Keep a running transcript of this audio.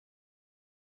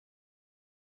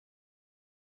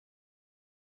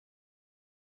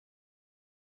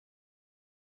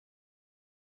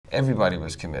everybody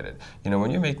was committed. You know,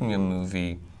 when you're making a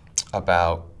movie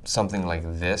about something like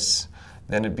this,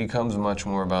 then it becomes much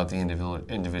more about the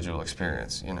individual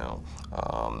experience, you know,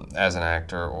 as an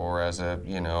actor or as a,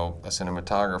 you know, a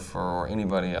cinematographer or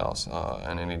anybody else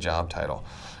in any job title.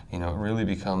 You know, it really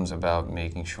becomes about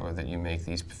making sure that you make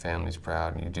these families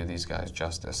proud and you do these guys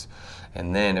justice.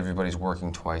 And then everybody's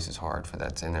working twice as hard for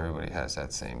that, and everybody has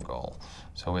that same goal.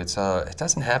 So it's, it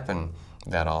doesn't happen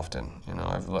that often. You know,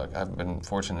 I've been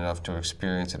fortunate enough to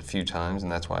experience it a few times,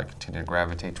 and that's why I continue to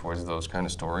gravitate towards those kind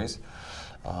of stories.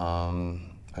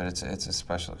 But it's a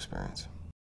special experience.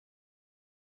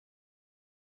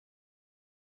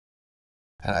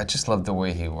 And I just love the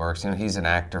way he works. You know, he's an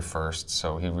actor first,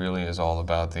 so he really is all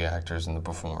about the actors and the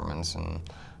performance.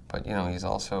 But you know, he's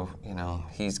also, you know,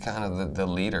 he's kind of the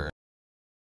leader.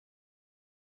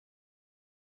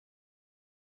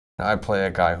 I play a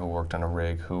guy who worked on a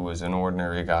rig, who was an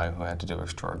ordinary guy who had to do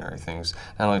extraordinary things,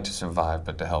 not only to survive,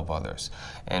 but to help others.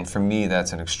 And for me,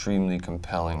 that's an extremely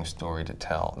compelling story to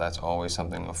tell. That's always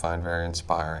something I find very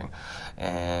inspiring.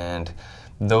 And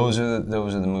those are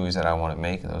the movies that I want to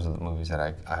make. Those are the movies that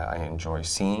I enjoy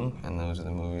seeing, and those are the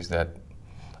movies that,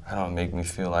 I don't know, make me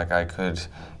feel like I could,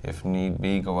 if need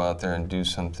be, go out there and do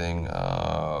something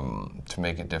to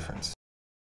make a difference.